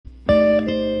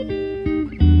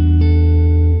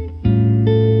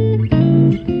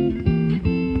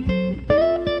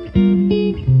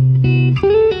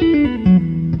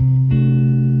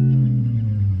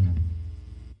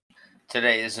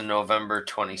is November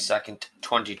 22nd,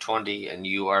 2020, and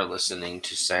you are listening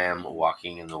to Sam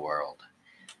Walking in the World,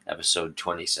 episode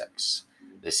 26.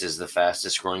 This is the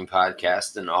fastest growing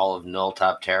podcast in all of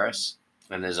Knolltop Terrace,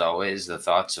 and as always, the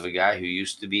thoughts of a guy who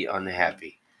used to be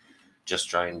unhappy, just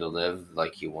trying to live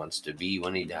like he wants to be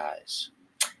when he dies.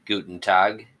 Guten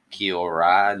Tag, Kia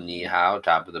ora, ni hao,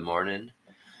 top of the morning.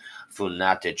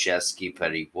 Funate cheski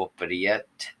periwoperiet,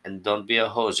 and don't be a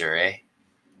hoser, eh?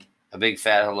 A big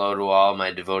fat hello to all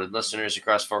my devoted listeners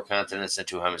across 4 continents and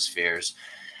 2 hemispheres.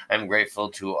 I'm grateful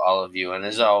to all of you, and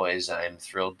as always, I'm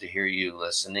thrilled to hear you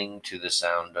listening to the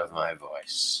sound of my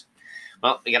voice.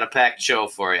 Well, we got a packed show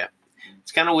for you.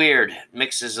 It's kind of weird. It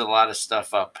mixes a lot of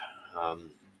stuff up.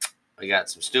 I got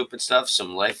some stupid stuff, some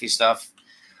lifey stuff.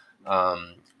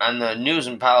 On the news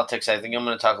and politics, I think I'm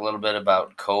going to talk a little bit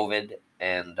about COVID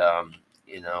and,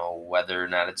 whether or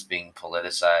not it's being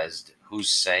politicized, who's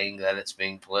saying that it's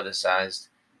being politicized,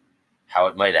 how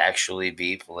it might actually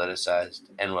be politicized,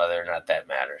 and whether or not that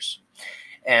matters.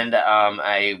 And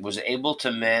I was able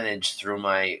to manage through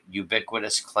my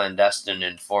ubiquitous clandestine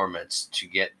informants to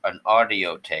get an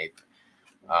audio tape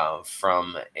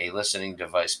from a listening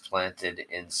device planted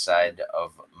inside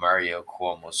of Mario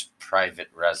Cuomo's private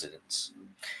residence.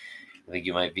 I think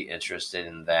you might be interested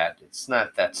in that. It's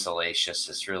not that salacious.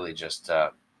 It's really just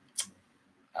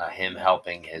him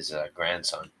helping his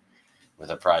grandson with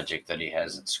a project that he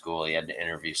has at school. He had to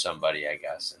interview somebody, I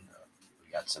guess, and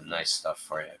we got some nice stuff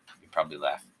for you. You probably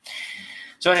laugh.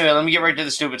 So anyway, let me get right to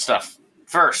the stupid stuff.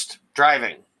 First,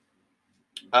 driving.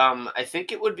 I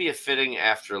think it would be a fitting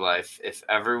afterlife if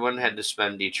everyone had to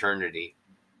spend eternity,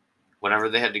 whenever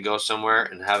they had to go somewhere,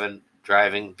 in heaven,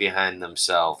 driving behind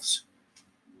themselves.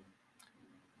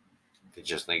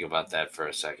 Just think about that for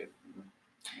a second.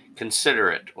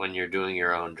 Consider it when you're doing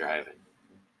your own driving.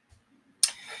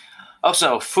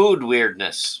 Also, food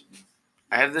weirdness.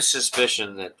 I have this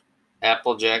suspicion that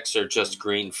Apple Jacks are just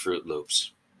green Fruit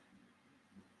Loops.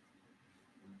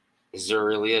 Is there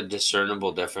really a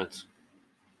discernible difference?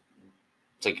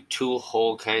 It's like 2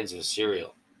 whole kinds of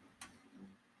cereal.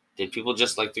 Did people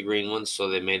just like the green ones, so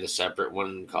they made a separate one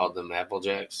and called them Apple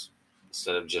Jacks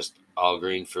instead of just all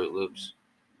green Fruit Loops?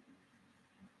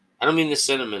 I don't mean the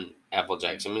cinnamon Apple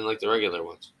Jacks. I mean like the regular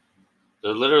ones.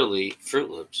 They're literally Fruit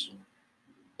Loops.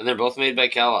 And they're both made by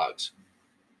Kellogg's.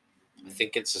 I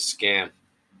think it's a scam.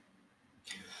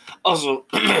 Also,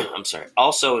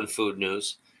 also in food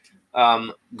news,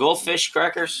 goldfish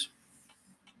crackers.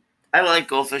 I like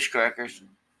goldfish crackers,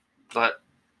 but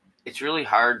it's really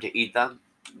hard to eat them,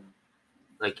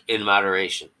 like in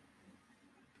moderation.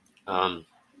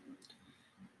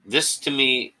 This to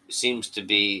me seems to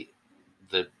be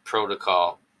the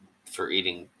protocol for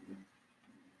eating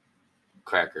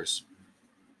crackers,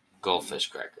 goldfish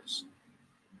crackers.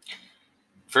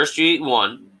 First you eat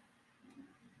one,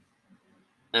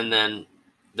 and then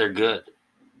they're good.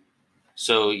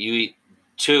 So you eat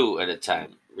 2 at a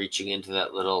time, reaching into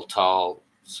that little tall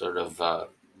sort of, I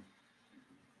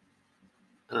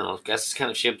don't know, I guess it's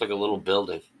kind of shaped like a little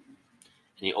building.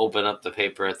 And you open up the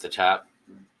paper at the top,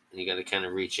 and you got to kind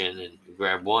of reach in and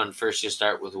grab one. First you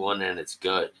start with one, and it's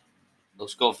good.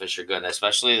 Those goldfish are good,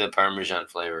 especially the Parmesan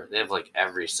flavor. They have like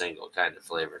every single kind of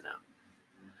flavor now.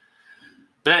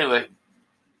 But anyway,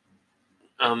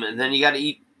 and then you got to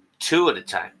eat 2 at a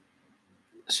time.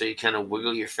 So you kind of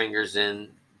wiggle your fingers in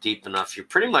deep enough. You're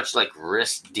pretty much like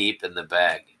wrist deep in the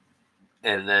bag.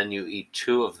 And then you eat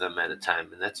 2 of them at a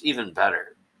time. And that's even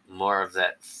better. More of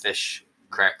that fish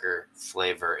cracker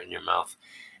flavor in your mouth.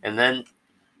 And then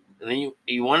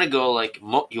you want to go like,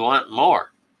 you want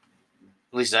more.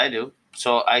 At least I do.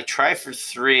 So I try for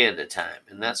 3 at a time,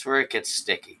 and that's where it gets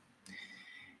sticky.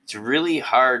 It's really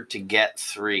hard to get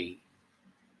 3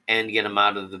 and get them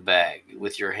out of the bag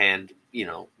with your hand,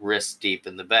 wrist deep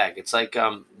in the bag. It's like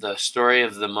the story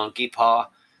of the monkey paw.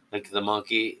 Like the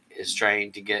monkey is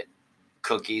trying to get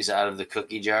cookies out of the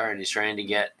cookie jar, and he's trying to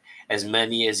get as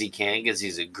many as he can because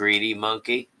he's a greedy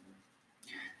monkey.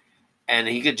 And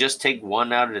he could just take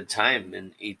 1 out at a time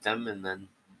and eat them, and then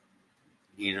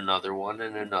eat another one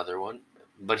and another one,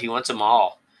 but he wants them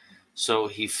all. So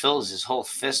he fills his whole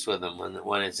fist with them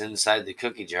when it's inside the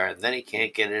cookie jar, and then he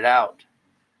can't get it out.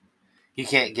 He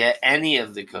can't get any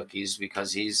of the cookies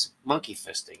because he's monkey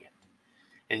fisting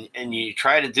it. And you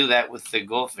try to do that with the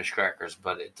goldfish crackers,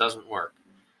 but it doesn't work.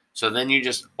 So then you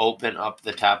just open up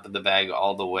the top of the bag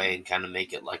all the way and kind of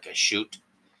make it like a chute,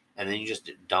 and then you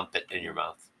just dump it in your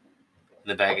mouth.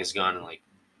 And the bag is gone in like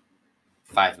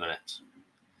 5 minutes.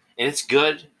 And it's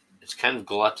good. It's kind of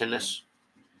gluttonous,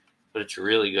 but it's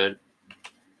really good.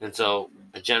 And so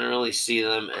I generally see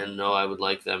them and know I would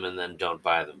like them and then don't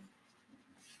buy them.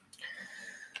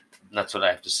 That's what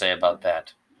I have to say about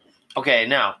that. Okay,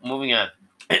 now moving on.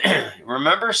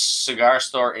 Remember cigar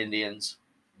store Indians,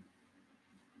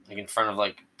 like in front of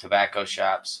like tobacco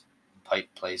shops, pipe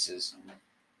places.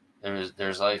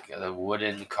 There's like a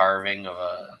wooden carving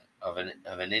of an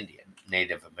Indian,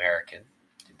 Native American,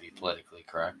 to be politically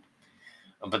correct.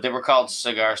 But they were called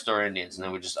cigar store Indians, and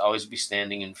they would just always be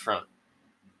standing in front.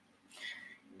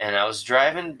 And I was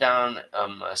driving down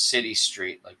a city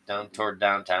street, like down toward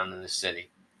downtown in the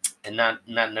city, and not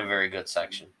in a very good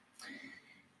section.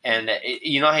 And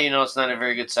you know how you know it's not a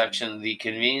very good section? The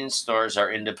convenience stores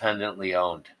are independently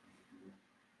owned.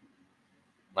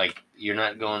 Like, you're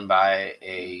not going by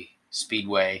a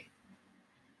Speedway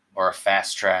or a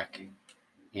Fast Track.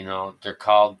 You know, they're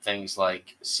called things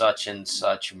like such and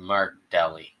such Mart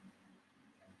Deli.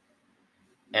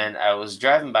 And I was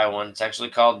driving by one. It's actually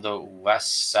called the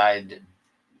West Side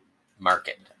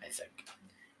Market, I think.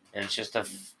 And it's just a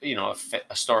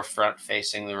storefront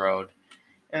facing the road.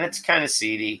 And it's kind of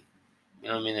seedy. You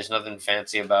know what I mean? There's nothing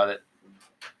fancy about it.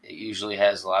 It usually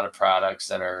has a lot of products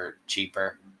that are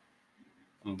cheaper.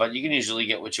 But you can usually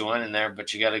get what you want in there,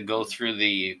 but you got to go through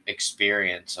the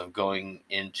experience of going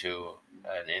into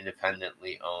an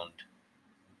independently owned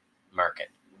market,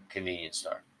 convenience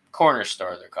store, corner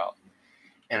store they're called.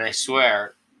 And I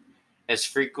swear, as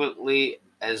frequently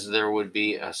as there would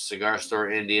be a cigar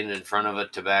store Indian in front of a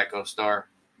tobacco store,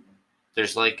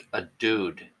 there's like a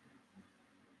dude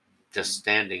just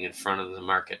standing in front of the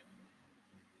market.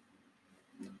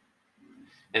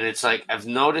 And it's like, I've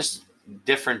noticed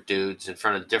different dudes in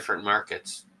front of different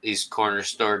markets, these corner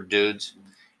store dudes,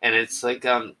 and it's like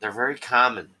they're very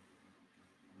common.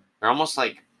 They're almost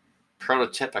like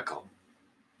prototypical.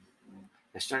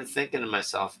 I started thinking to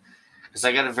myself, because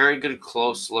I got a very good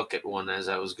close look at one as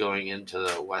I was going into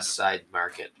the West Side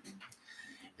Market,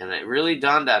 and it really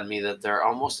dawned on me that they're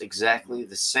almost exactly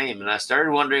the same. And I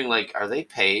started wondering, like, are they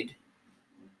paid?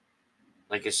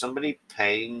 Like, is somebody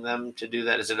paying them to do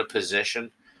that? Is it a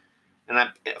position? And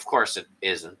of course it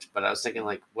isn't, but I was thinking,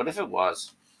 like, what if it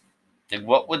was? Like,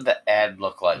 what would the ad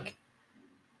look like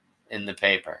in the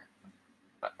paper?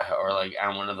 Or like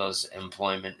on one of those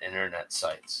employment internet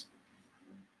sites?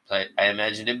 So I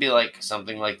imagine it'd be like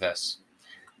something like this.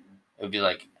 It would be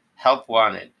like, help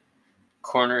wanted,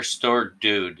 corner store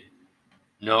dude,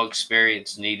 no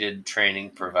experience needed,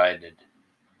 training provided.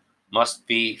 Must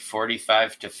be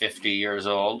 45 to 50 years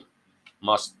old.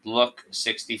 Must look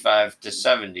 65 to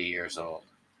 70 years old.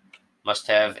 Must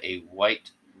have a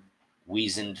white,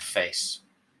 weazened face.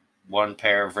 One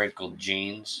pair of wrinkled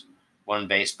jeans. One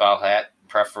baseball hat,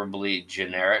 preferably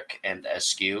generic and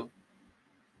askew.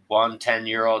 One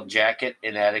 10-year-old jacket,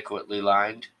 inadequately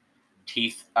lined.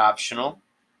 Teeth optional.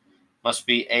 Must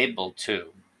be able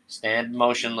to stand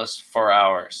motionless for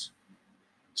hours.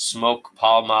 Smoke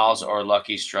Pall Malls or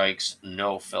Lucky Strikes,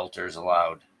 no filters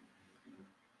allowed.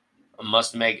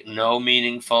 Must make no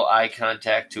meaningful eye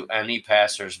contact to any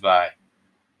passersby.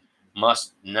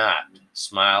 Must not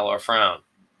smile or frown.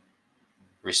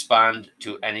 Respond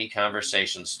to any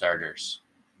conversation starters.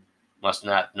 Must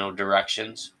not know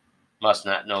directions. Must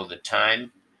not know the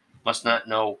time. Must not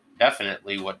know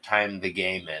definitely what time the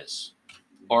game is,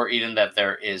 or even that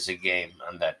there is a game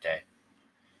on that day.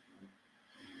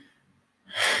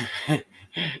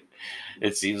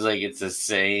 It seems like it's the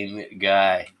same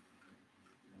guy.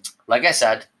 Like I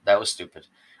said, that was stupid.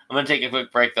 I'm going to take a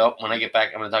quick break, though. When I get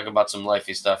back, I'm going to talk about some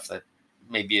lifey stuff that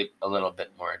may be a little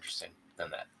bit more interesting than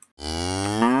that.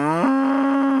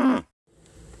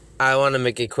 I want to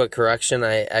make a quick correction.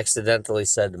 I accidentally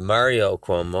said Mario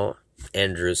Cuomo,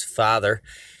 Andrew's father.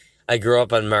 I grew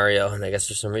up on Mario, and I guess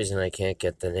for some reason I can't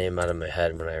get the name out of my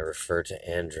head when I refer to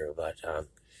Andrew, but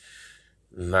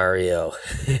Mario.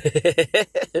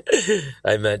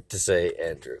 I meant to say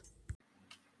Andrew.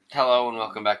 Hello, and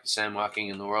welcome back to Sam Walking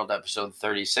in the World, episode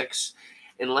 36.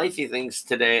 In Lifey Things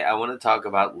today, I want to talk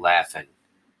about laughing.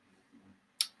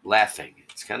 Laughing.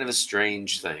 It's kind of a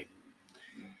strange thing.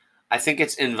 I think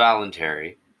it's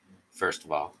involuntary, first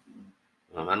of all.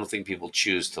 I don't think people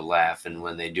choose to laugh, and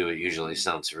when they do, it usually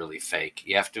sounds really fake.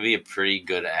 You have to be a pretty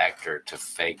good actor to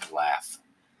fake laugh.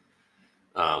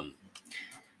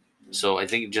 So I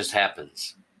think it just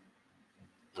happens.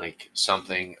 Like,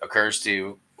 something occurs to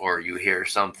you, or you hear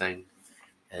something,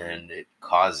 and it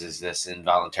causes this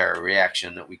involuntary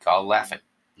reaction that we call laughing.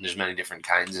 And there's many different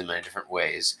kinds and many different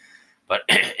ways. But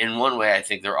in one way, I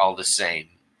think they're all the same.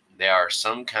 They are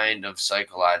some kind of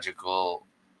psychological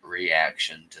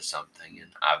reaction to something, and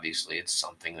obviously it's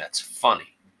something that's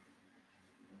funny.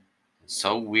 It's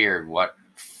so weird what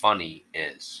funny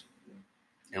is.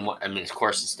 And of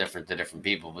course it's different to different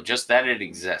people, but just that it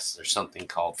exists, there's something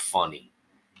called funny.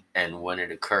 And when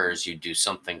it occurs, you do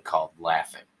something called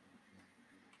laughing.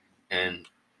 And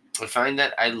I find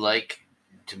that I like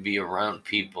to be around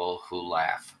people who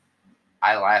laugh.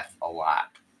 I laugh a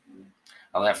lot.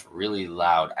 I laugh really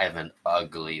loud. I have an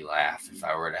ugly laugh. If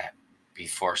I were to be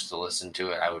forced to listen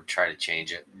to it, I would try to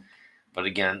change it. But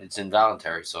again, it's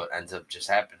involuntary, so it ends up just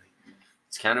happening.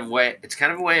 It's kind of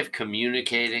a way of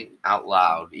communicating out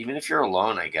loud, even if you're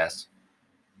alone, I guess,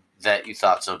 that you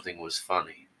thought something was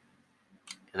funny.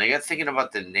 And I got thinking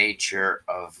about the nature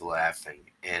of laughing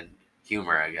and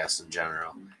humor, I guess, in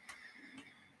general.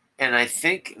 And I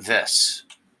think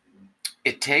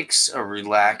it takes a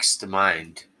relaxed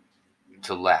mind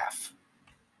to laugh.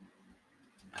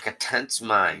 Like a tense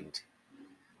mind.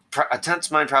 A tense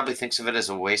mind probably thinks of it as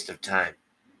a waste of time.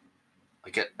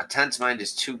 Like a tense mind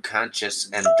is too conscious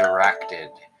and directed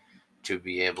to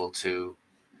be able to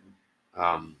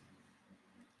um,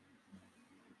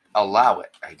 allow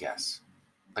it, I guess.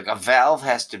 Like a valve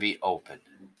has to be open.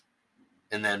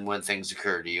 And then when things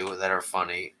occur to you that are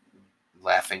funny,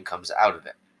 laughing comes out of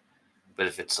it. But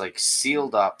if it's like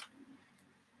sealed up,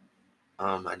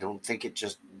 I don't think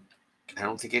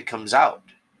it comes out.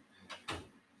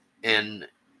 And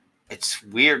it's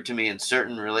weird to me in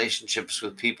certain relationships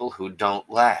with people who don't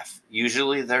laugh.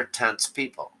 Usually they're tense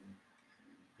people.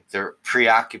 They're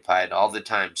preoccupied all the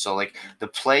time. So like the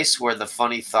place where the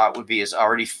funny thought would be is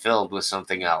already filled with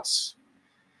something else.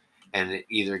 And it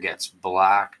either gets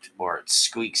blocked or it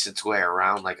squeaks its way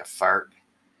around like a fart.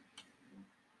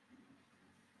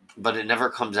 But it never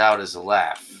comes out as a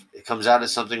laugh. It comes out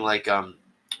as something like oh,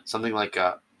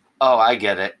 I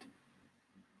get it.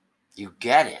 You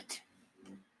get it.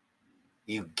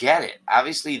 You get it.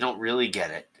 Obviously, you don't really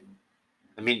get it.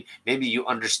 I mean, maybe you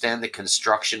understand the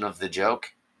construction of the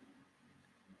joke.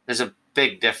 There's a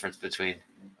big difference between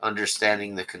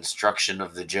understanding the construction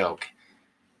of the joke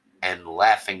and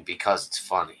laughing because it's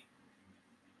funny.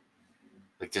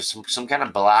 Like there's some kind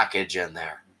of blockage in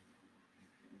there.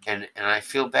 And I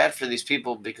feel bad for these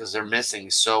people because they're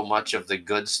missing so much of the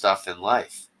good stuff in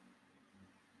life.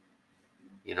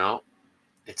 You know?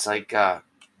 It's like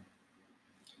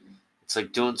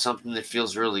doing something that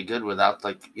feels really good without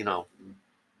the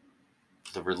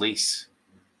release,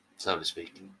 so to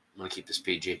speak. I'm gonna keep this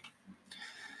PG.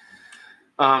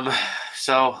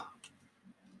 So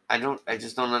I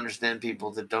just don't understand people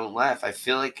that don't laugh. I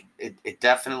feel like it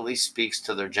definitely speaks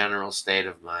to their general state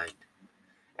of mind.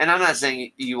 And I'm not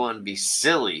saying you want to be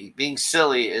silly. Being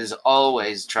silly is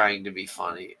always trying to be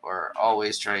funny or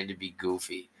always trying to be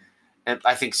goofy. And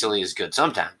I think silly is good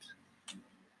sometimes.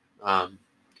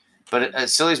 But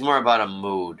silly is more about a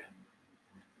mood.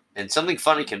 And something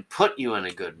funny can put you in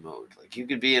a good mood. Like you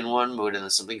could be in one mood and then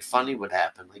something funny would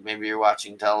happen. Like maybe you're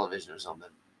watching television or something,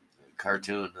 a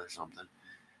cartoon or something.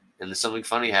 And then something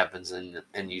funny happens and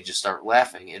you just start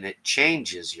laughing and it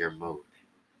changes your mood.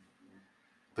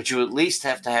 But you at least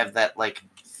have to have that like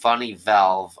funny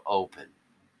valve open.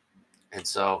 And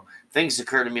so things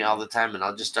occur to me all the time and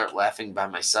I'll just start laughing by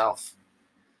myself.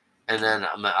 And then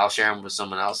I'll share them with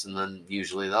someone else and then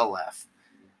usually they'll laugh.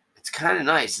 It's kind of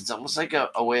nice. It's almost like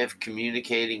a way of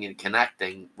communicating and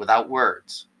connecting without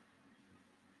words.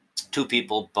 Two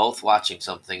people both watching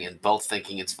something and both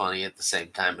thinking it's funny at the same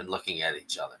time and looking at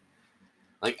each other.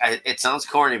 Like it sounds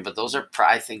corny, but those are,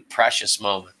 I think, precious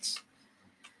moments.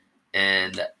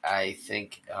 And I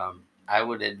think I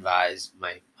would advise,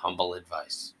 my humble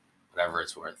advice, whatever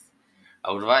it's worth,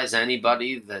 I would advise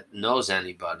anybody that knows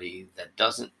anybody that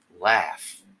doesn't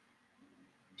laugh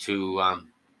to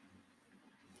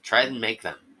try and make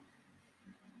them.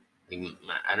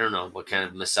 I don't know what kind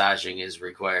of massaging is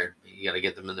required. You got to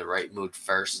get them in the right mood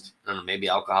first. I don't know, maybe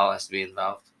alcohol has to be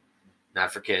involved.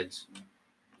 Not for kids.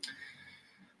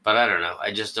 But I don't know.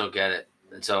 I just don't get it.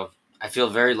 And so I feel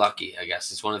very lucky, I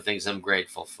guess. It's one of the things I'm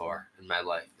grateful for in my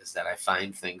life is that I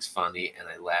find things funny and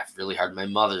I laugh really hard. My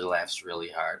mother laughs really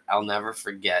hard. I'll never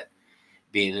forget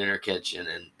being in her kitchen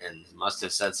and must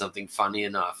have said something funny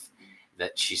enough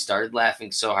that she started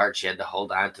laughing so hard she had to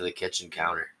hold on to the kitchen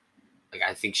counter. Like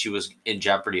I think she was in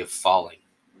jeopardy of falling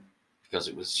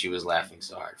because she was laughing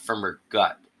so hard from her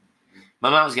gut. My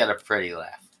mom's got a pretty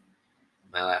laugh.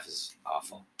 My laugh is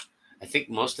awful. I think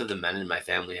most of the men in my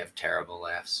family have terrible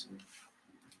laughs.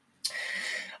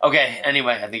 Okay,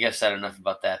 anyway, I think I've said enough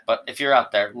about that. But if you're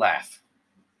out there, laugh.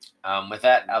 With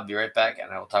that, I'll be right back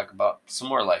and I will talk about some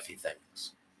more lifey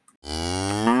things.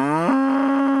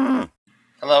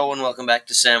 Hello and welcome back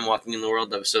to Sam Walking in the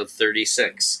World, episode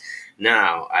 36.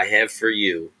 Now, I have for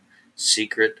you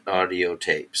secret audio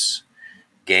tapes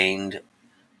gained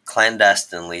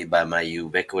clandestinely by my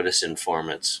ubiquitous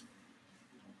informants.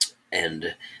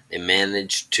 and they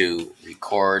managed to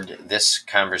record this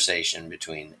conversation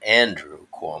between Andrew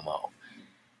Cuomo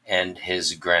and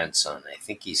his grandson. I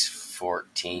think he's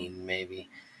 14, maybe.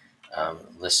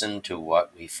 Listen to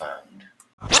what we found.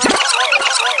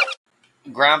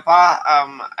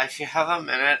 Grandpa, if you have a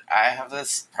minute, I have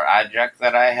this project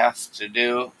that I have to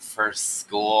do for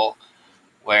school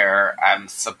where I'm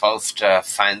supposed to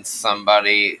find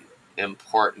somebody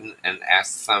important and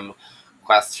ask them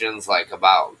questions like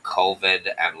about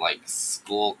COVID and like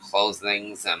school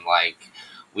closings, and like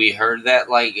we heard that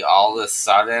like all of a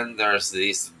sudden there's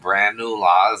these brand new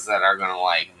laws that are gonna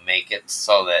like make it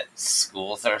so that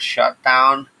schools are shut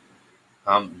down.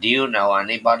 Do you know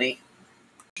anybody?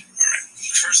 Alright,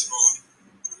 first of all,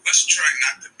 let's try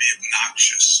not to be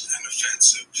obnoxious and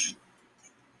offensive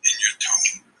in your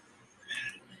tone.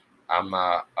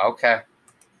 Okay.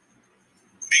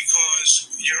 Because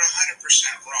you're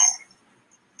 100% wrong.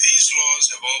 These laws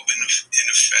have all been in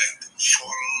effect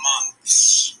for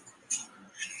months.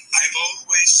 I've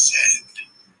always said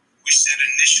we set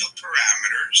initial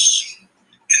parameters, and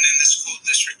then the school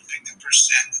district picked a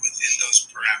percent within those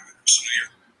parameters.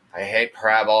 I hate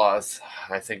parabolas.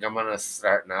 I think I'm going to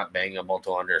start not being able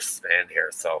to understand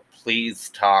here, so please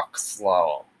talk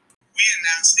slow. We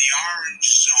announced the Orange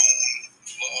Zone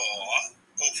law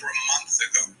over a month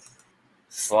ago.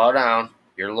 Slow down.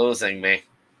 You're losing me.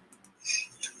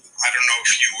 I don't know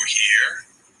if you were here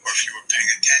or if you were paying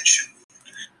attention.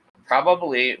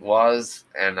 Probably was,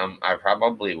 and I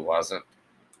probably wasn't.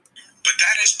 But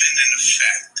that has been in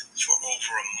effect for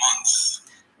over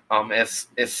a month.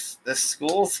 If the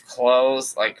schools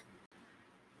close, like,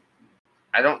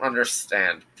 I don't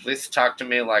understand. Please talk to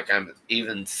me like I'm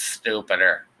even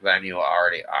stupider than you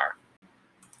already are.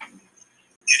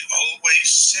 It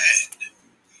always said,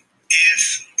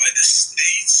 if by the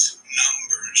state's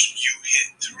numbers you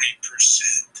hit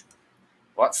 3%.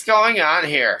 What's going on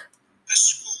here? The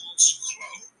schools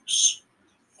close.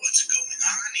 What's going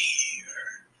on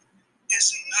here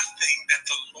is nothing that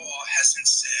the law hasn't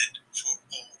said for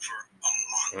over a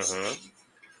month. Mm-hmm.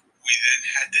 We then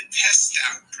had the test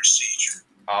out procedure.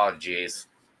 Oh, jeez.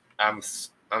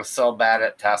 I'm so bad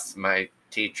at tests. My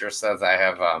teacher says I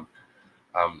have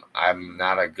I'm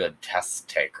not a good test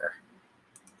taker.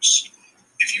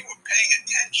 If you were paying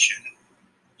attention,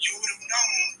 you would have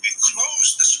known we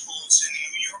closed the schools in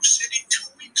New York City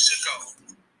 2 weeks ago.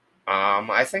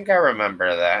 I think I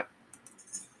remember that.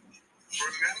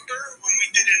 Remember when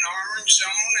we did an orange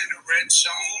zone and a red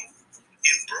zone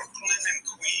in Brooklyn and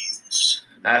Queens?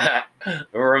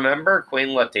 Remember Queen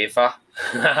Latifah?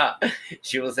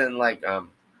 She was in like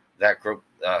that group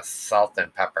Salt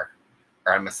and Pepper.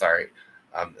 Or I'm sorry,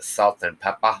 Salt and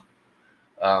Pepper.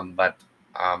 But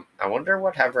I wonder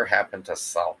what ever happened to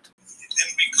Salt.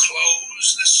 And we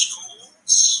closed the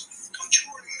schools? Don't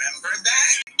you remember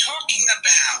that? What are you talking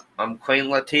about? Queen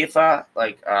Latifah,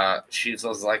 like she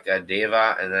was like a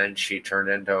diva, and then she turned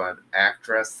into an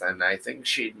actress, and I think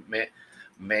she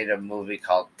made a movie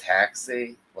called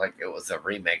Taxi. Like it was a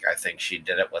remake. I think she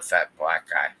did it with that black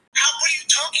guy. What are you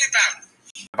talking about?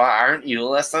 But aren't you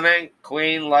listening?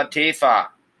 Queen Latifah.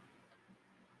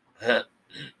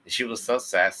 She was so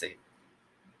sassy.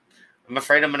 I'm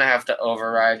afraid I'm going to have to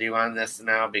override you on this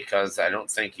now because I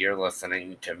don't think you're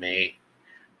listening to me.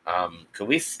 Could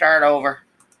we start over?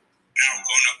 Now going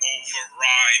to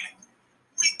override.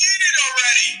 We did it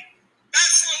already.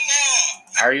 That's the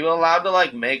law. Are you allowed to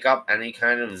like make up any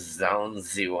kind of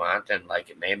zones you want and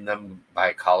like name them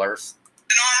by colors?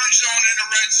 An orange zone and a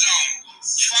red zone.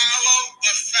 Follow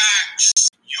the facts.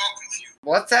 You're confused.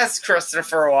 Let's ask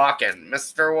Christopher Walken.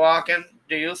 Mr. Walken,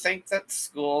 do you think that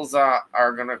schools are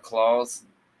going to close?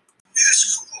 The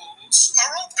schools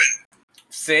are open.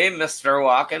 See, Mr.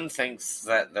 Walken thinks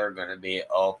that they're going to be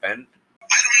open.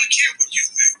 I don't really care what you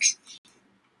think.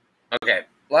 Okay,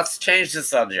 let's change the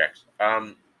subject.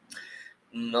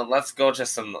 Let's go to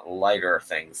some lighter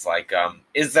things, like,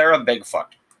 is there a Bigfoot?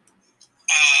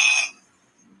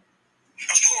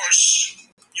 Of course.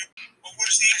 Well, what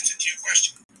is the answer to your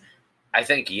question? I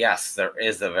think, yes, there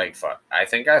is a Bigfoot. I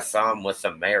think I saw him with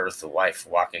the mayor's wife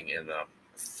walking in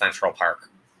Central Park.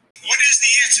 What is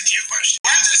the answer to your question?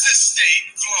 Why does the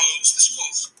state close the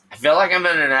schools? I feel like I'm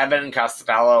in an Abbott and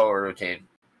Costello routine.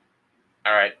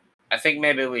 All right, I think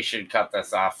maybe we should cut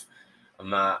this off. I'm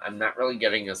not really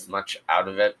getting as much out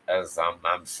of it as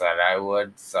Mom said I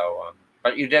would. So,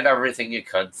 but you did everything you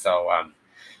could. So,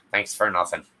 thanks for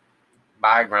nothing.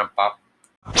 Bye, Grandpa.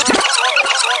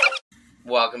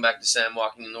 Welcome back to Sam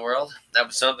Walking in the World. That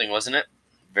was something, wasn't it?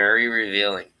 Very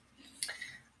revealing.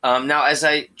 Now, as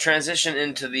I transition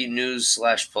into the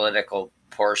news/political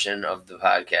portion of the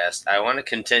podcast, I want to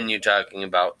continue talking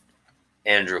about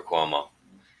Andrew Cuomo.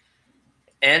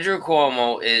 Andrew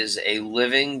Cuomo is a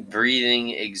living, breathing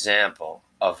example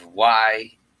of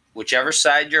why, whichever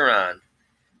side you're on,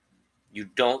 you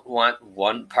don't want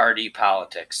one-party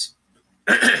politics.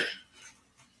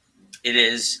 It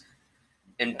is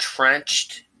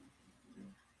entrenched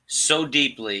so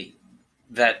deeply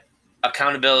that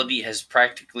accountability has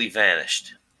practically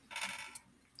vanished.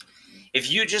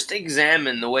 If you just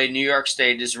examine the way New York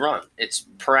State is run, it's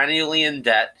perennially in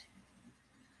debt.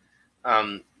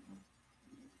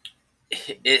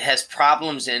 It has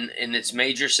problems in its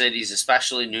major cities,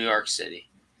 especially New York City.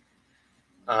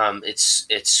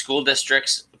 Its school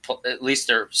districts, at least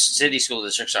their city school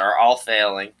districts, are all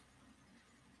failing.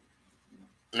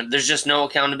 There's just no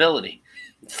accountability.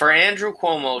 For Andrew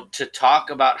Cuomo to talk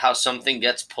about how something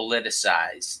gets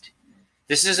politicized,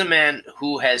 this is a man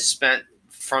who has spent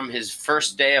from his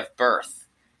first day of birth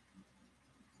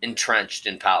entrenched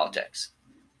in politics.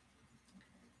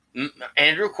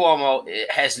 Andrew Cuomo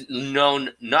has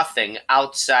known nothing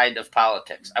outside of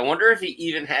politics. I wonder if he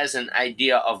even has an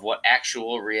idea of what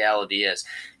actual reality is.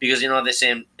 Because, they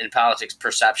say in politics,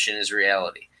 perception is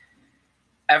reality.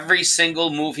 Every single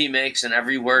move he makes and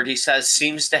every word he says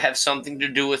seems to have something to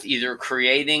do with either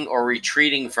creating or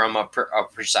retreating from a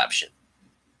perception.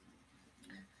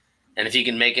 And if he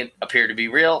can make it appear to be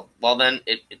real, well, then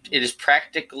it is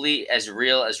practically as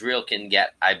real can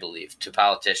get, I believe, to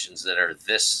politicians that are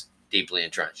this deeply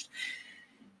entrenched.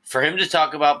 For him to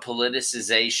talk about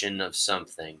politicization of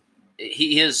something,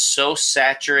 he is so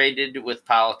saturated with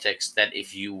politics that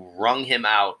if you wrung him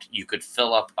out, you could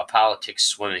fill up a politics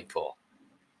swimming pool.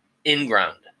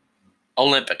 In-ground.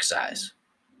 Olympic size.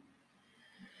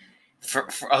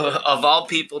 Of all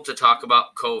people to talk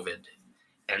about COVID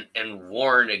and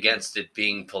warn against it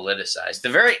being politicized. The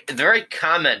very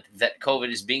comment that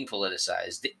COVID is being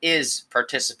politicized is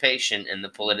participation in the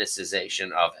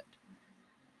politicization of it.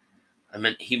 I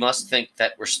mean, he must think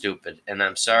that we're stupid, and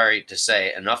I'm sorry to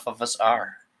say, enough of us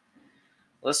are.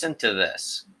 Listen to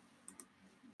this.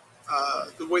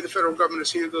 The way the federal government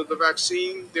has handled the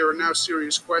vaccine, there are now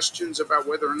serious questions about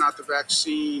whether or not the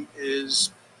vaccine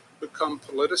is become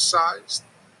politicized.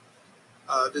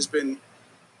 There's been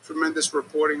tremendous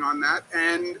reporting on that,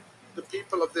 and the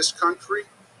people of this country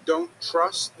don't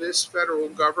trust this federal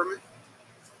government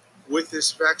with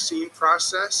this vaccine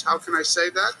process. How can I say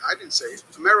that? I didn't say it.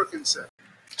 Americans said.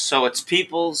 So it's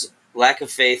people's lack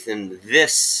of faith in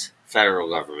this federal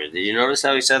government. Did you notice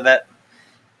how he said that?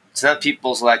 It's not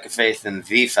people's lack of faith in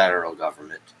the federal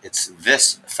government. It's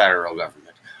this federal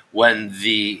government. When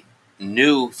the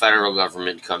new federal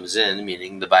government comes in,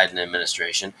 meaning the Biden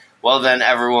administration, well, then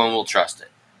everyone will trust it.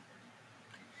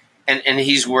 And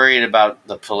he's worried about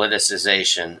the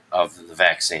politicization of the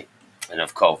vaccine and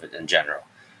of COVID in general.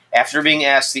 After being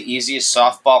asked the easiest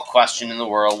softball question in the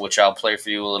world, which I'll play for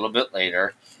you a little bit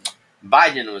later,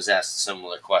 Biden was asked a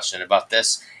similar question about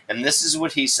this, and this is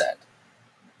what he said.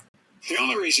 The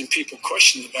only reason people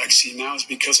question the vaccine now is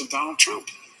because of Donald Trump.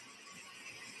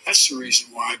 That's the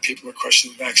reason why people are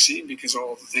questioning the vaccine, because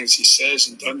all the things he says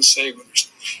and doesn't say, whether is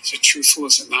it truthful,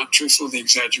 is it not truthful, the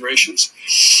exaggerations.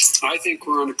 I think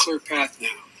we're on a clear path now.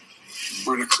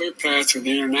 We're on a clear path where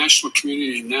the international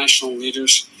community and national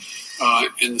leaders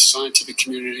in the scientific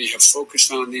community have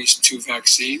focused on these two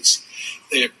vaccines.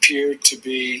 They appear to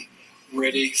be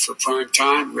ready for prime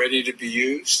time, ready to be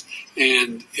used.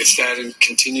 And if that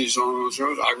continues on those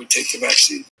roads, I would take the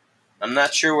vaccine. I'm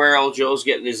not sure where old Joe's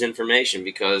getting his information,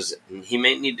 because he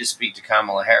may need to speak to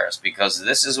Kamala Harris, because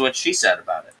this is what she said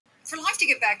about it. For life to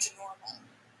get back to normal,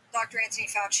 Dr. Anthony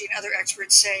Fauci and other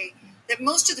experts say that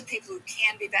most of the people who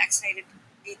can be vaccinated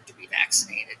need to be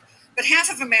vaccinated. But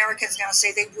half of Americans now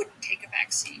say they wouldn't take a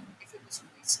vaccine if it was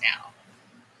released now.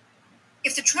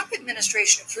 If the Trump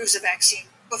administration approves a vaccine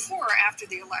before or after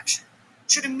the election,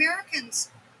 should Americans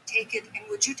take it, and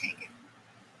would you take it?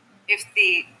 If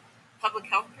the public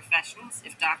health professionals,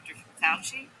 if Dr.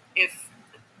 Fauci, if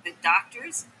the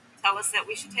doctors tell us that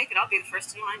we should take it, I'll be the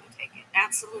first in line to take it.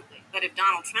 Absolutely. But if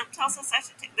Donald Trump tells us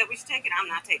that we should take it, I'm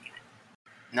not taking it.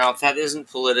 Now, if that isn't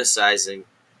politicizing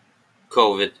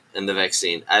COVID and the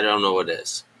vaccine, I don't know what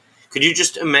is. Could you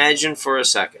just imagine for a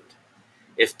second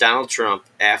if Donald Trump,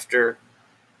 after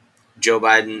Joe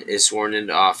Biden is sworn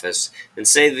into office, and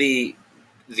say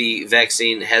the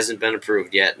vaccine hasn't been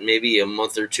approved yet, maybe a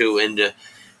month or two into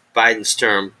Biden's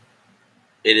term,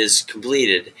 it is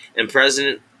completed, and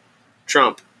President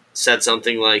Trump said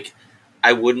something like,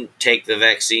 I wouldn't take the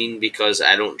vaccine because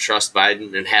I don't trust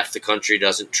Biden, and half the country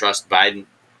doesn't trust Biden.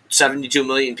 72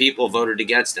 million people voted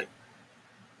against him.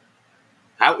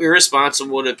 How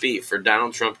irresponsible would it be for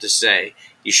Donald Trump to say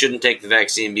you shouldn't take the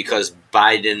vaccine because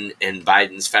Biden and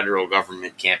Biden's federal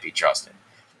government can't be trusted?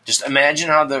 Just imagine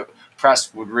how the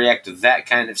press would react to that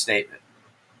kind of statement.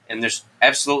 And there's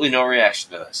absolutely no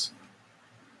reaction to this.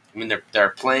 I mean, they're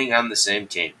playing on the same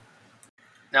team.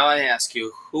 Now I ask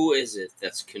you, who is it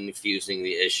that's confusing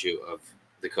the issue of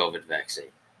the COVID vaccine?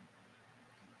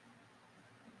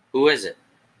 Who is it?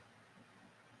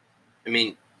 I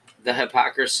mean, the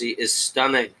hypocrisy is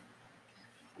stunning.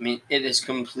 I mean, it is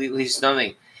completely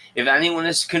stunning. If anyone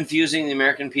is confusing the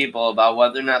American people about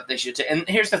whether or not they should take... And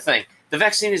here's the thing. The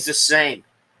vaccine is the same.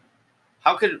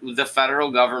 How could the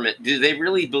federal government... Do they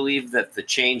really believe that the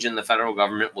change in the federal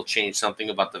government will change something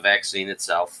about the vaccine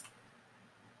itself?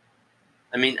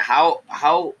 I mean,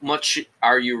 how much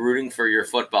are you rooting for your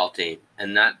football team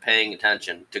and not paying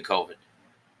attention to COVID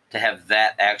to have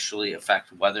that actually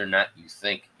affect whether or not you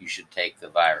think you should take the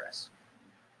virus?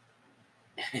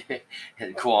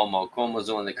 And Cuomo's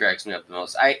the one that cracks me up the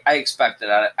most. I expect it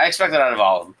out of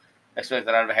all of them. I expect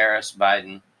it out of Harris,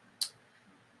 Biden,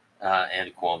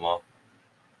 and Cuomo.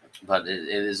 But it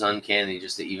is uncanny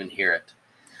just to even hear it.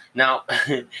 Now,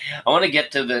 I want to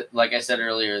get to like I said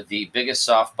earlier, the biggest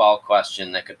softball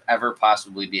question that could ever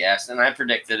possibly be asked. And I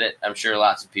predicted it. I'm sure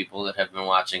lots of people that have been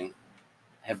watching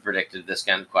have predicted this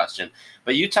kind of question.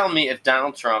 But you tell me if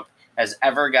Donald Trump has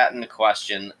ever gotten a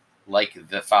question like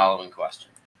the following question.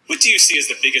 What do you see as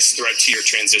the biggest threat to your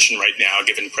transition right now,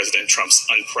 given President Trump's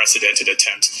unprecedented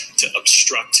attempt to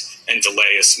obstruct and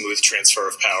delay a smooth transfer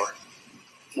of power?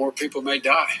 More people may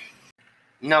die.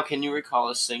 Now, can you recall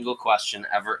a single question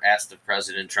ever asked of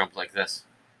President Trump like this?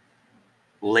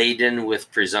 Laden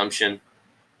with presumption.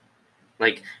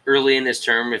 Like early in his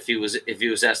term, if he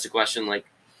was asked a question like,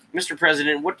 Mr.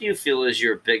 President, what do you feel is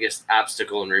your biggest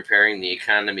obstacle in repairing the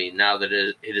economy now that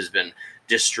it has been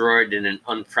destroyed in an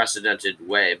unprecedented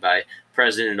way by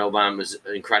President Obama's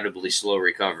incredibly slow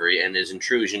recovery and his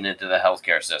intrusion into the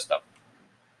healthcare system?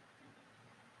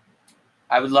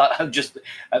 I would love just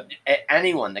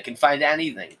anyone that can find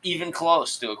anything, even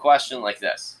close to a question like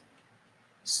this.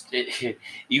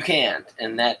 You can't,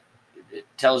 and that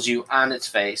tells you on its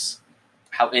face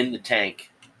how in the tank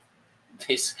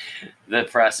the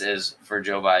press is for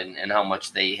Joe Biden and how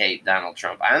much they hate Donald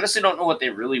Trump. I honestly don't know what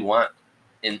they really want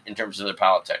in terms of their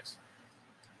politics,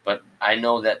 but I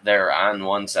know that they're on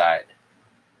one side.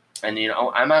 And,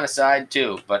 I'm on a side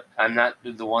too, but I'm not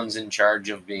the ones in charge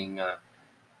of being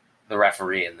the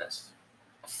referee in this.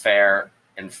 Fair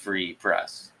and free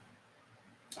press.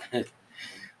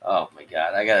 Oh my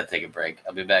God, I gotta take a break.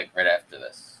 I'll be back right after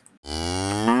this.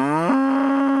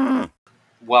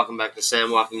 Welcome back to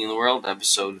Sam Walking in the World,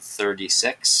 episode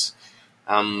 36.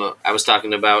 I was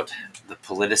talking about the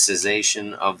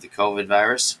politicization of the COVID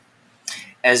virus.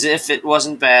 As if it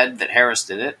wasn't bad that Harris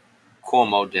did it,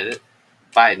 Cuomo did it,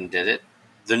 Biden did it,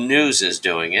 the news is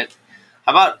doing it.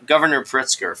 How about Governor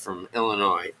Pritzker from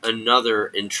Illinois, another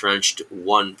entrenched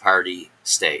one-party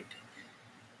state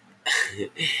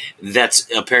that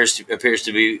appears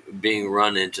to be being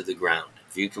run into the ground?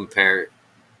 If you compare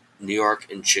New York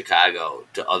and Chicago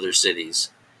to other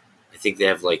cities, I think they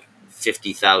have like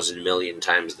 50,000 million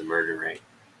times the murder rate.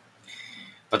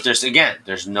 But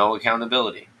there's no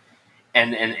accountability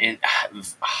and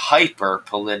hyper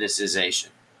politicization.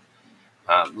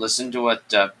 Listen to what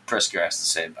Pritzker has to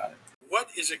say about it. What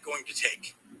is it going to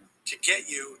take to get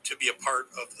you to be a part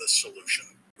of the solution?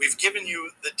 We've given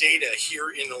you the data here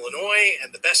in Illinois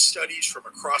and the best studies from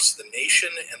across the nation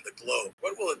and the globe.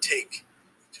 What will it take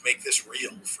to make this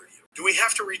real for you? Do we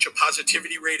have to reach a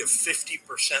positivity rate of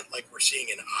 50% like we're seeing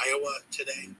in Iowa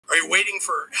today? Are you waiting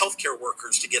for healthcare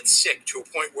workers to get sick to a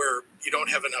point where you don't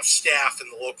have enough staff in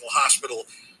the local hospital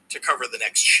to cover the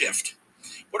next shift?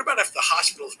 What about if the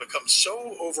hospitals become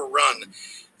so overrun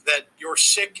that you're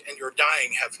sick and you're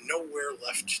dying, have nowhere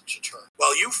left to turn?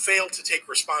 While you fail to take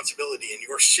responsibility in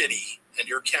your city and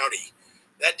your county,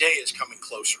 that day is coming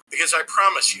closer. Because I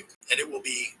promise you, and it will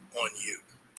be on you.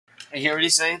 You hear what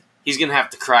he's saying? He's going to have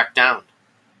to crack down.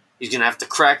 He's going to have to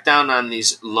crack down on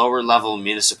these lower-level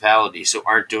municipalities who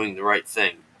aren't doing the right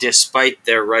thing, despite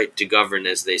their right to govern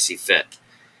as they see fit.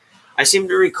 I seem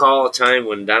to recall a time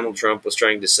when Donald Trump was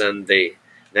trying to send the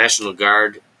National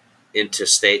Guard into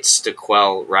states to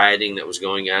quell rioting that was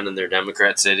going on in their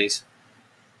Democrat cities.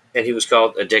 And he was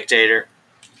called a dictator.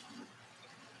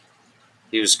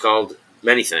 He was called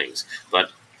many things.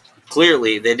 But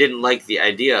clearly they didn't like the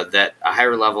idea that a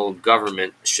higher level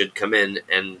government should come in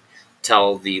and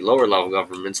tell the lower level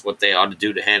governments what they ought to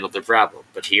do to handle their problem.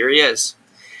 But here he is.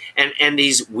 And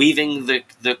he's weaving the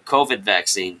COVID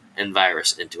vaccine and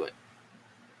virus into it.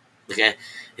 Okay,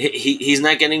 he's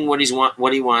not getting what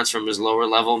he wants from his lower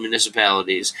level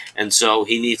municipalities, and so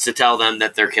he needs to tell them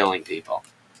that they're killing people.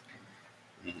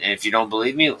 And if you don't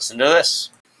believe me, listen to this.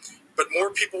 But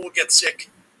more people will get sick,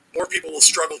 more people will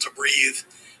struggle to breathe,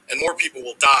 and more people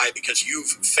will die because you've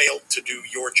failed to do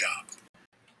your job.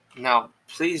 Now,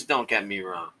 please don't get me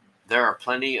wrong. There are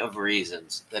plenty of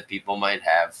reasons that people might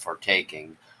have for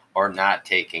taking or not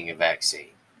taking a vaccine.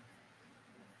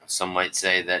 Some might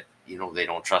say that they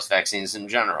don't trust vaccines in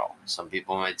general. Some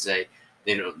people might say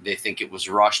they think it was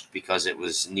rushed because it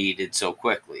was needed so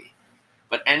quickly.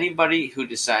 But anybody who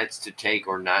decides to take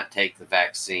or not take the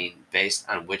vaccine based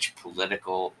on which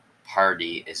political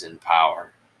party is in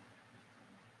power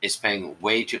is paying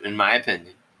way too, in my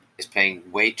opinion, is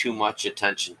paying way too much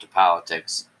attention to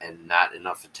politics and not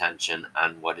enough attention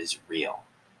on what is real.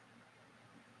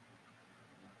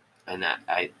 And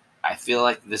I feel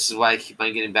like this is why I keep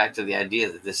on getting back to the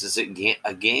idea that this is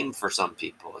a game for some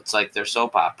people. It's like their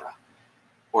soap opera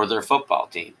or their football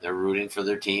team. They're rooting for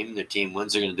their team. Their team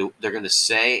wins. They're going to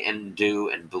say and do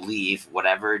and believe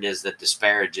whatever it is that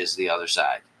disparages the other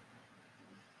side.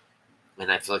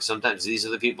 And I feel like sometimes these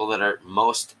are the people that are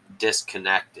most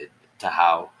disconnected to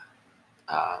how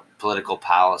political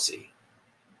policy,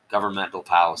 governmental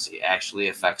policy actually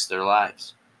affects their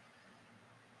lives.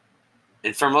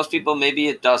 And for most people, maybe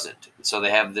it doesn't. So they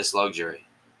have this luxury.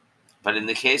 But in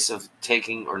the case of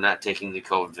taking or not taking the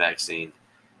COVID vaccine,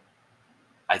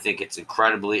 I think it's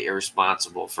incredibly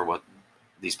irresponsible for what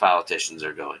these politicians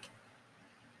are doing.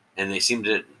 And they seem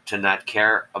to not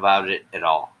care about it at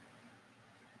all.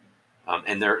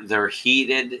 And they're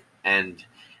heated and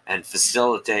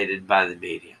facilitated by the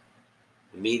media.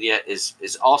 The media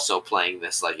is also playing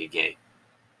this like a game.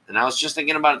 And I was just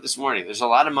thinking about it this morning. There's a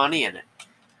lot of money in it.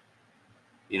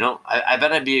 I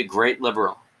bet I'd be a great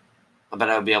liberal. I bet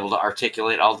I would be able to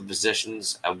articulate all the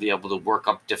positions. I would be able to work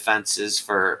up defenses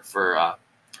for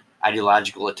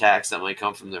ideological attacks that might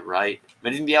come from the right. I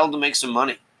might even be able to make some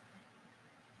money.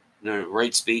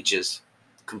 Write speeches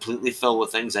completely filled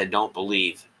with things I don't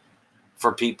believe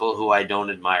for people who I don't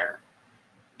admire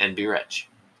and be rich.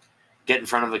 Get in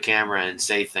front of a camera and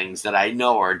say things that I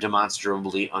know are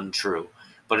demonstrably untrue,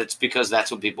 but it's because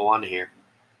that's what people want to hear.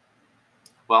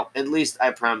 Well, at least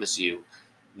I promise you,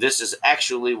 this is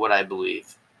actually what I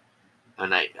believe.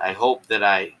 And I hope that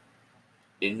I,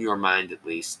 in your mind at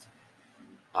least,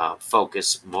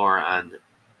 focus more on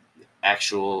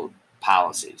actual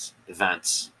policies,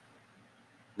 events,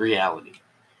 reality,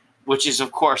 which is,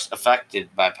 of course,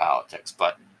 affected by politics.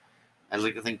 But I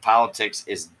think politics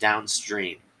is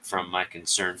downstream from my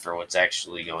concern for what's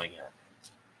actually going on.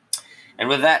 And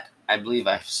with that, I believe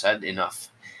I've said enough.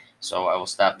 So I will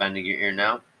stop bending your ear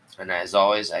now. And as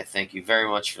always, I thank you very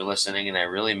much for listening, and I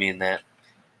really mean that.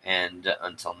 And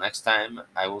until next time,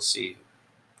 I will see you.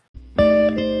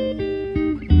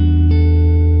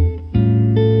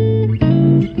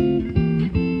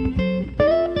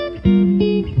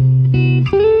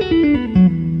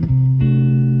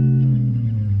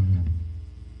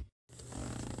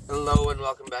 Hello and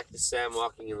welcome back to Sam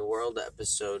Walking in the World,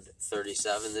 episode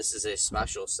 37. This is a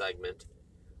special segment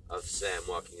of Sam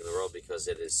Walking in the World because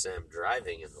it is Sam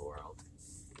driving in the world,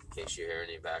 in case you hear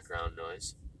any background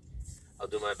noise. I'll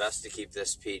do my best to keep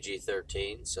this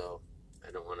PG-13, so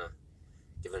I don't want to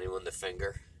give anyone the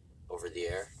finger over the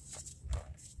air.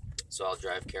 So I'll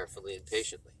drive carefully and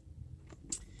patiently.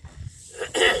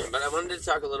 But I wanted to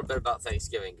talk a little bit about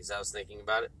Thanksgiving because I was thinking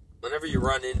about it. Whenever you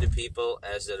run into people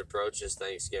as it approaches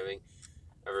Thanksgiving,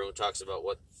 everyone talks about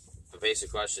what the basic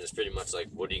question is pretty much like,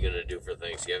 what are you going to do for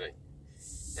Thanksgiving?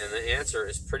 And the answer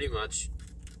is pretty much,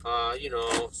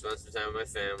 spend some time with my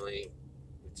family,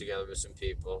 get together with some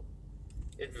people.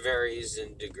 It varies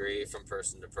in degree from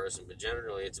person to person, but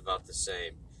generally it's about the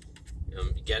same.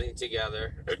 Getting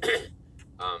together,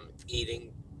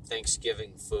 eating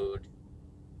Thanksgiving food,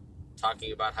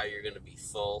 talking about how you're going to be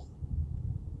full,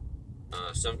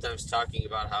 sometimes talking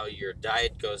about how your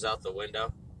diet goes out the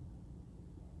window,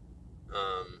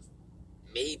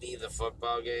 maybe the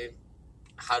football game,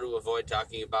 how to avoid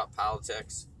talking about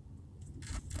politics,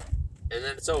 and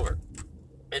then it's over.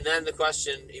 And then the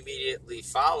question immediately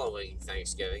following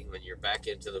Thanksgiving, when you're back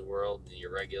into the world in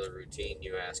your regular routine,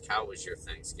 you ask, how was your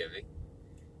Thanksgiving?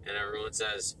 And everyone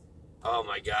says, oh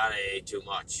my God, I ate too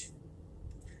much.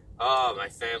 Oh, my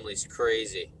family's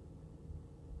crazy.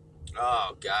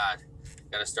 Oh God,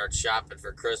 gotta start shopping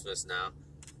for Christmas now.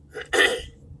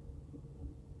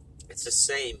 It's the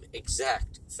same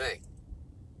exact thing.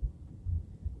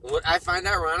 What I find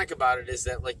ironic about it is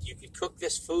that, you could cook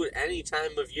this food any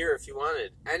time of year if you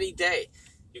wanted, any day.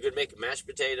 You could make mashed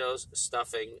potatoes,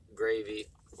 stuffing, gravy,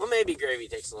 Well, maybe gravy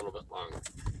takes a little bit longer.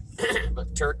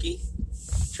 But turkey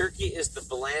is the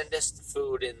blandest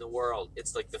food in the world.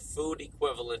 It's like the food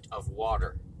equivalent of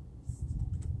water.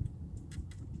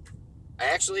 I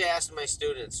actually asked my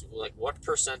students, like, what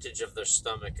percentage of their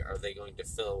stomach are they going to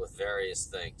fill with various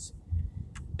things?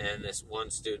 And this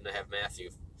one student, I have Matthew,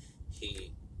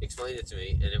 he explained it to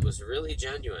me, and it was really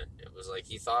genuine. It was like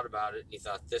he thought about it, and he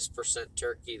thought this percent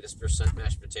turkey, this percent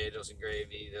mashed potatoes and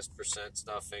gravy, this percent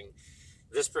stuffing,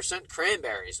 this percent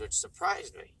cranberries, which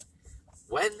surprised me.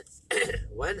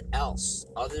 When else,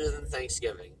 other than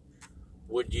Thanksgiving,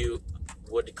 would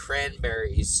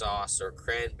cranberry sauce or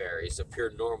cranberries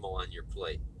appear normal on your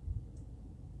plate?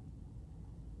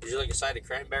 Would you like a side of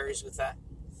cranberries with that?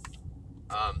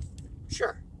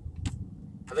 Sure.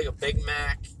 I think a Big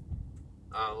Mac,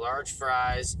 large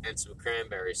fries, and some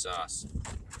cranberry sauce.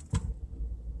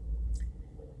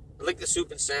 I'd like the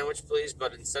soup and sandwich, please,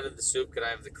 but instead of the soup, could I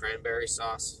have the cranberry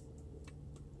sauce?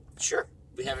 Sure.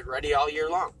 We have it ready all year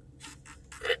long.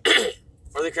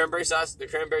 Or the cranberry sauce, the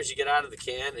cranberries you get out of the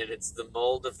can, and it's the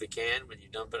mold of the can when you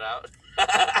dump it out.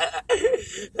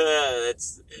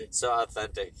 That's so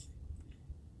authentic.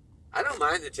 I don't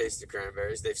mind the taste of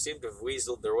cranberries. They seem to have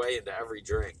weaseled their way into every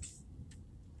drink.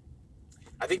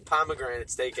 I think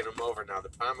pomegranate's taken them over now. The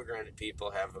pomegranate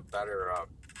people have a better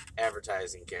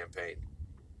advertising campaign.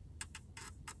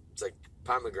 It's like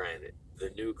pomegranate, the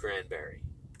new cranberry.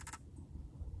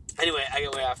 Anyway, I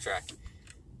got way off track.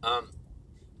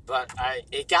 But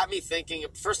it got me thinking.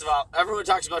 First of all, everyone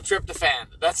talks about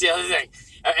tryptophan. That's the other thing,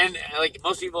 and like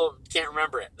most people can't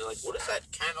remember it. They're like, "What is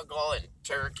that chemical in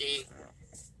turkey?"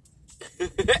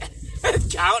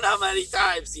 Count how many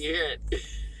times you hear it.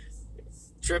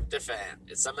 Tryptophan.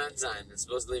 It's some enzyme that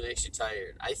supposedly makes you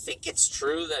tired. I think it's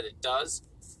true that it does,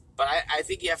 but I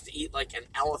think you have to eat like an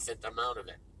elephant amount of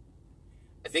it.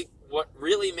 I think what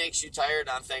really makes you tired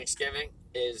on Thanksgiving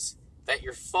is that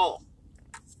you're full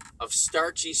of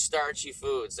starchy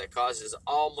foods that causes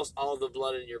almost all the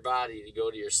blood in your body to go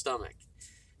to your stomach.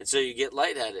 And so you get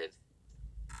lightheaded.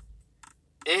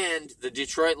 And the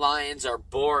Detroit Lions are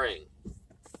boring.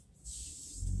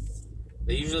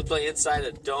 They usually play inside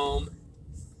a dome.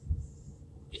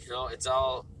 You know, it's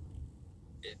all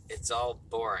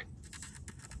boring.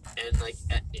 And like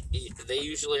they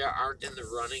usually aren't in the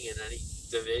running in any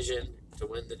division to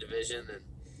win the division,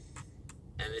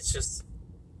 and it's just,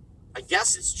 I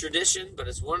guess it's tradition, but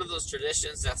it's one of those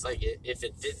traditions that's like, if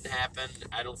it didn't happen,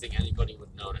 I don't think anybody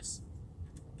would notice.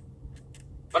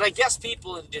 But I guess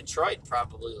people in Detroit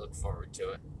probably look forward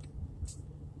to it.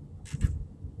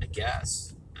 I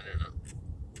guess. I don't know.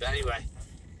 But anyway,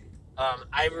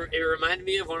 it reminded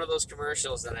me of one of those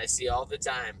commercials that I see all the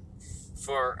time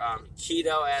for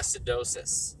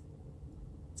ketoacidosis.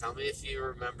 Tell me if you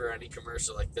remember any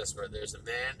commercial like this where there's a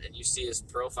man and you see his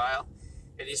profile,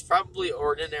 and he's probably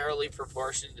ordinarily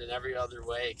proportioned in every other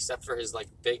way except for his like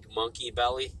big monkey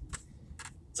belly.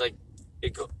 It's like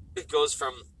it goes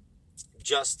from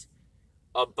just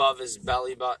above his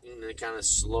belly button and it kind of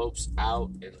slopes out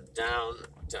and down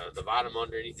to the bottom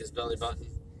underneath his belly button.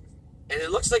 And it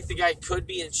looks like the guy could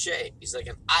be in shape. He's like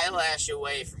an eyelash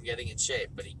away from getting in shape,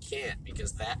 but he can't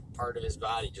because that part of his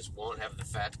body just won't have the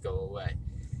fat go away.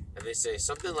 And they say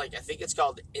something like, I think it's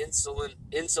called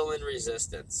insulin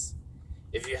resistance.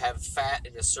 If you have fat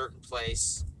in a certain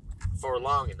place for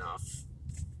long enough,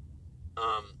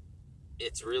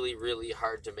 it's really, really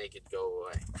hard to make it go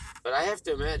away. But I have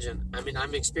to imagine, I mean,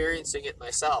 I'm experiencing it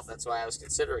myself. That's why I was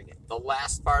considering it. The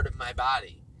last part of my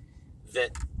body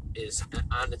that is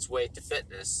on its way to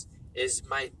fitness is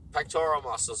my pectoral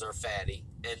muscles are fatty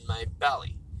and my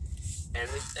belly. And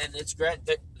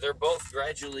they're both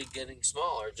gradually getting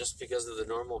smaller just because of the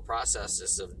normal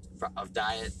processes of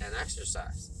diet and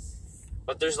exercise.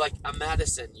 But there's like a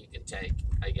medicine you can take,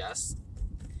 I guess.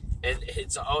 And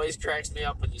it always cracks me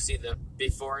up when you see the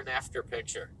before and after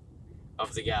picture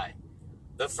of the guy.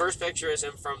 The first picture is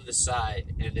him from the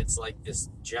side, and it's like this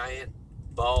giant,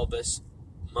 bulbous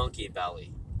monkey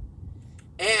belly.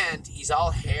 And he's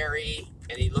all hairy,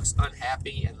 and he looks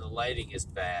unhappy, and the lighting is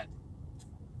bad.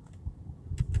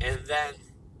 And then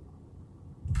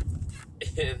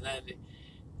in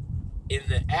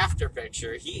the after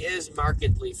picture, he is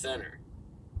markedly thinner.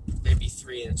 Maybe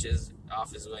 3 inches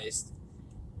off his waist.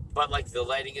 But like the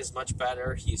lighting is much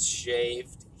better. He's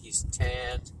shaved. He's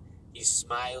tanned. He's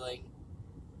smiling.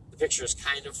 The picture is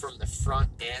kind of from the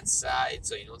front and side,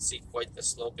 so you don't see quite the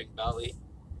sloping belly.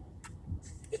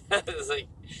 It's like,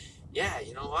 yeah,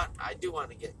 you know what? I do want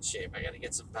to get in shape. I got to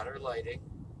get some better lighting.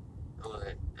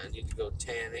 I need to go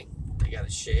tanning. I got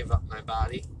to shave up my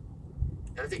body.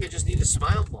 And I think I just need to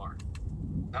smile more.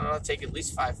 I don't know, take at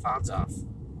least 5 pounds off.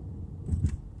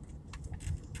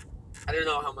 I don't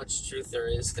know how much truth there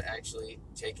is to actually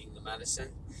taking the medicine,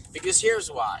 because here's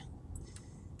why.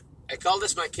 I call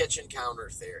this my kitchen counter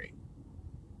theory.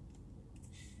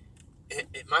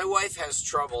 My wife has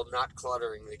trouble not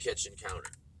cluttering the kitchen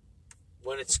counter.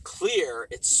 When it's clear,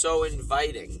 it's so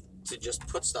inviting to just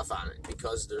put stuff on it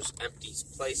because there's empty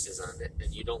places on it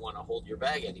and you don't want to hold your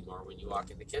bag anymore when you walk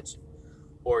in the kitchen.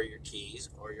 Or your keys,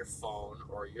 or your phone,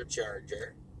 or your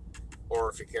charger,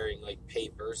 or if you're carrying like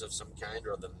papers of some kind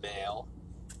or the mail.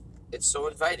 It's so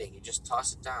inviting. You just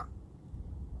toss it down.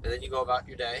 And then you go about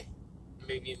your day.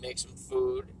 Maybe you make some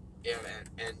food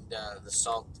and the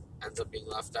salt ends up being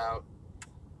left out.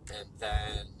 And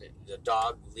then the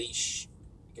dog leash,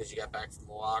 because you got back from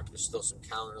a walk, there's still some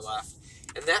counter left.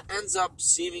 And that ends up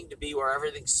seeming to be where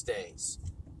everything stays.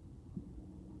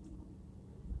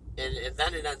 And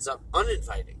then it ends up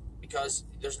uninviting because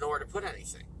there's nowhere to put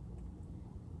anything.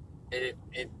 And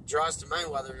it draws to mind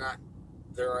whether or not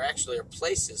there are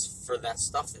places for that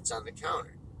stuff that's on the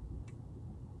counter.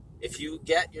 If you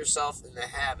get yourself in the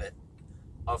habit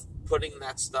of putting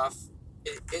that stuff,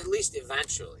 at least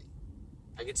eventually,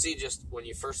 I can see just when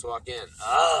you first walk in,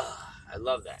 I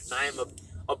love that. And I am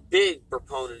a big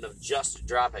proponent of just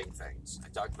dropping things. I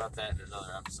talked about that in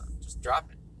another episode. Just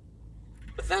drop it.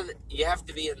 But then you have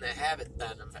to be in the habit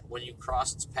then of when you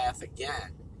cross its path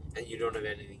again and you don't have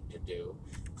anything to do,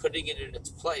 putting it in its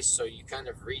place so you kind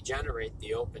of regenerate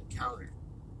the open counter.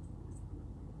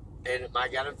 And I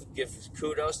got to give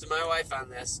kudos to my wife on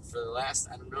this for the last,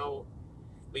 I don't know,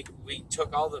 we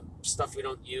took all the stuff we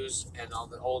don't use and all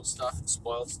the old stuff and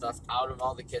spoiled stuff out of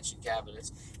all the kitchen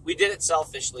cabinets. We did it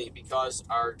selfishly because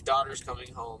our daughter's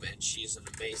coming home and she's an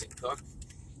amazing cook.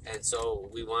 And so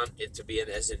we want it to be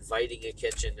as inviting a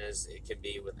kitchen as it can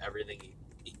be with everything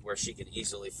where she can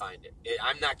easily find it.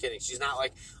 I'm not kidding. She's not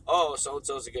like, oh,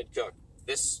 so-and-so's a good cook.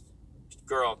 This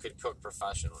girl could cook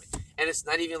professionally. And it's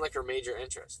not even like her major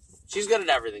interest. She's good at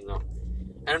everything, though.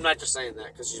 And I'm not just saying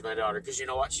that because she's my daughter. Because you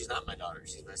know what? She's not my daughter.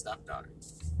 She's my stepdaughter.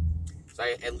 So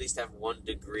I at least have one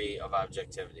degree of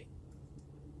objectivity.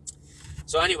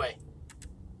 So anyway,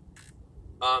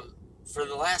 for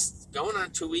the last, going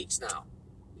on 2 weeks now,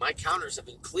 my counters have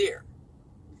been clear.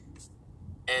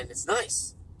 And it's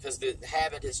nice because the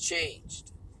habit has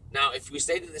changed. Now, if we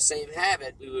stayed in the same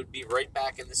habit, we would be right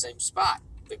back in the same spot.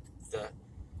 The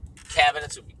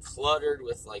cabinets would be cluttered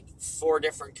with like 4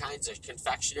 different kinds of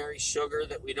confectionery sugar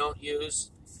that we don't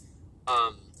use.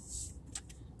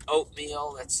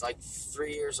 Oatmeal that's like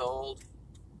 3 years old.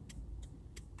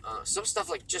 Some stuff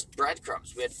like just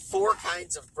breadcrumbs. We had 4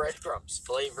 kinds of breadcrumbs,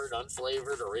 flavored,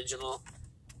 unflavored, original,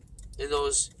 in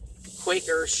those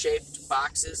Quaker-shaped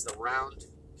boxes, the round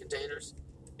containers.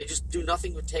 They just do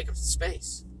nothing but take up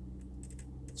space.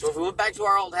 So if we went back to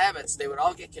our old habits, they would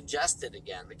all get congested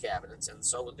again, the cabinets, and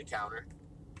so would the counter.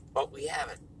 But we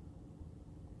haven't.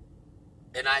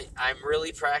 And I'm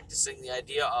really practicing the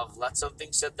idea of let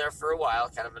something sit there for a while,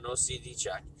 kind of an OCD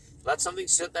check. Let something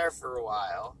sit there for a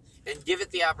while and give it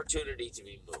the opportunity to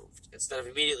be moved. Instead of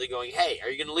immediately going, hey, are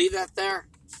you going to leave that there?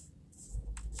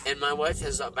 And my wife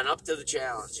has been up to the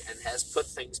challenge and has put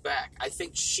things back. I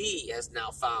think she has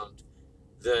now found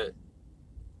the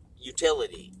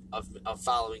utility of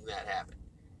following that habit.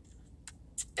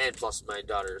 And plus, my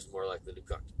daughter is more likely to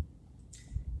cook.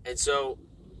 And so,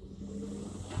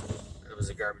 it was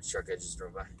a garbage truck I just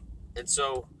drove by. And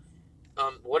so,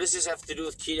 what does this have to do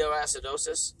with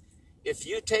ketoacidosis? If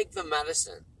you take the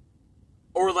medicine,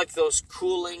 or like those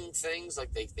cooling things,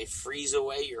 like they freeze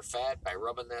away your fat by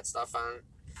rubbing that stuff on it.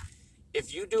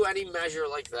 If you do any measure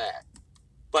like that,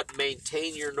 but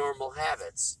maintain your normal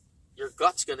habits, your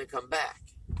gut's going to come back.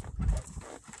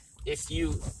 If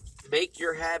you make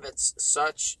your habits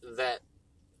such that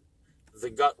the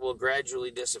gut will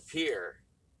gradually disappear,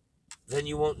 then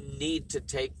you won't need to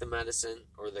take the medicine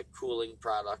or the cooling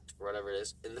product or whatever it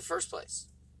is in the first place.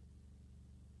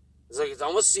 It's like it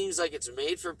almost seems like it's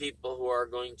made for people who are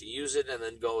going to use it and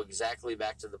then go exactly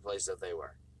back to the place that they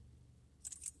were.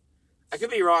 I could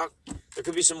be wrong. There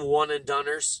could be some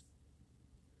one-and-doners.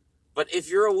 But if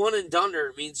you're a one-and-doner,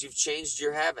 it means you've changed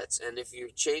your habits. And if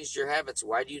you've changed your habits,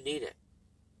 why do you need it?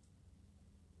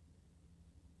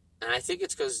 And I think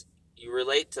it's because you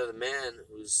relate to the man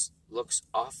who looks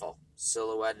awful,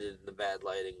 silhouetted in the bad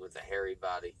lighting with a hairy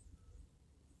body.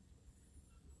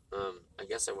 I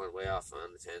guess I went way off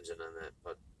on the tangent on that,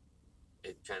 but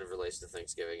it kind of relates to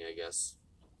Thanksgiving, I guess.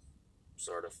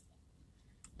 Sort of.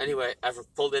 Anyway, I've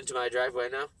pulled into my driveway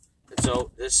now, and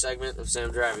so this segment of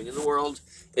Sam Driving in the World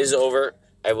is over.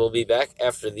 I will be back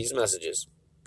after these messages.